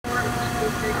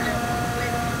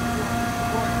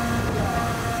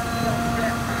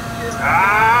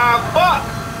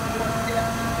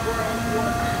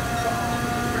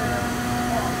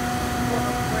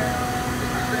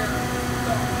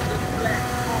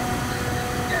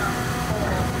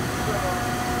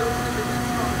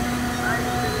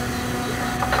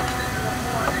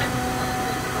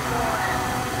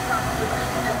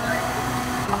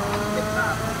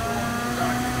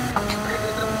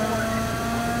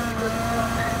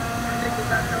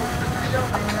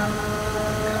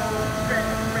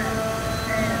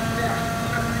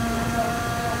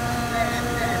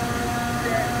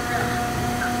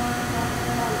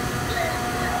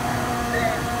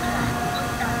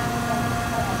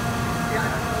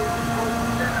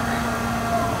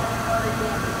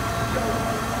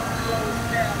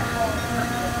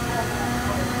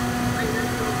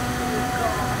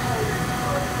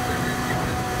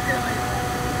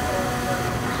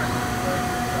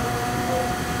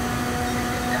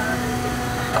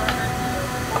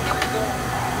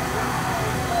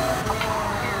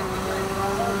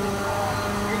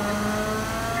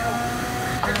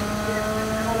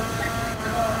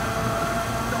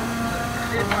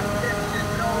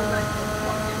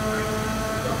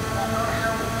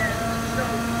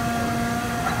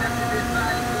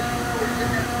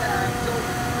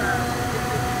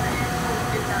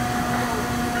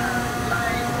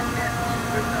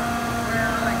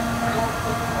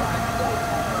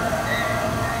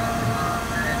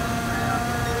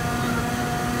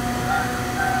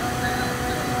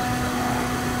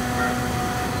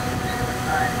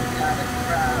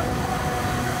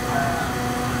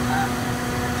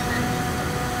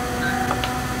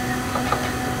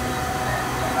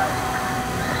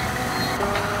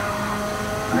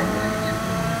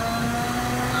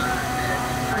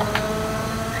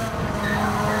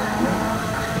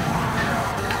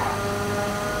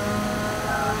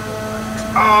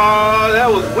Oh, that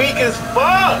was weak as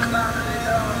fuck.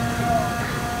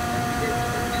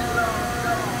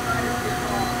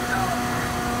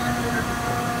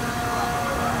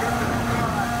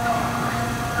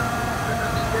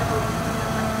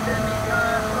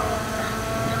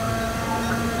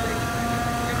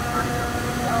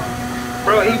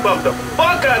 Bro, he bumped the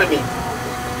fuck out of me.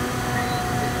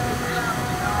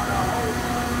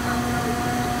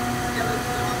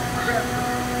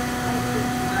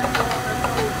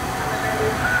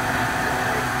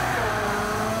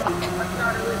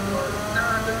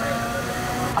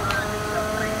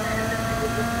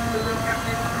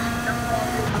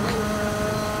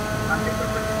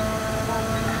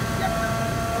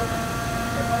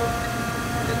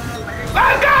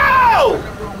 Let's go!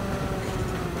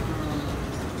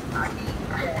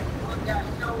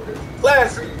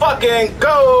 Let's fucking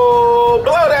go!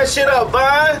 Blow that shit up,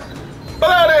 Vine! Blow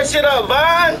that shit up,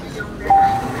 Vine!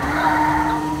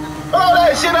 Blow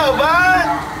that shit up,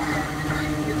 Vine!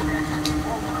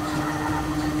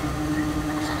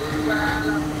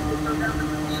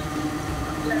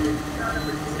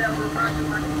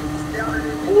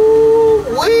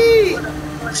 Ooh-wee!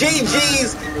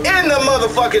 GG's in the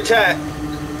motherfucking chat.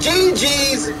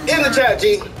 GG's in the chat,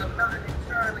 G.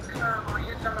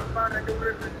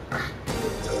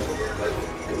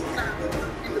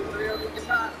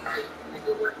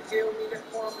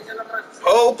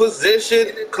 Pole position,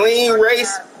 clean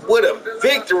race with a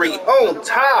victory on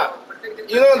top.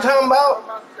 You know what I'm talking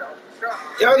about?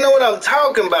 Y'all know what I'm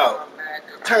talking about.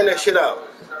 Turn that shit up.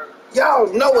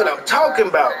 Y'all know what I'm talking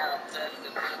about.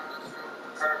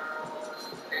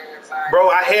 Bro,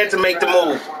 I had to make the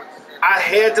move. I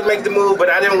had to make the move, but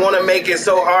I didn't want to make it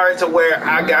so hard to where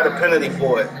I got a penalty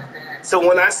for it. So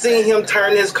when I seen him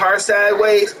turn his car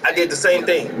sideways, I did the same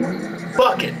thing.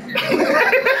 Fuck it.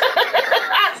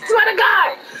 I swear to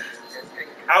God.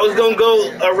 I was going to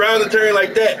go around the turn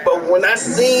like that, but when I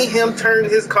seen him turn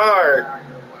his car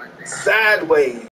sideways,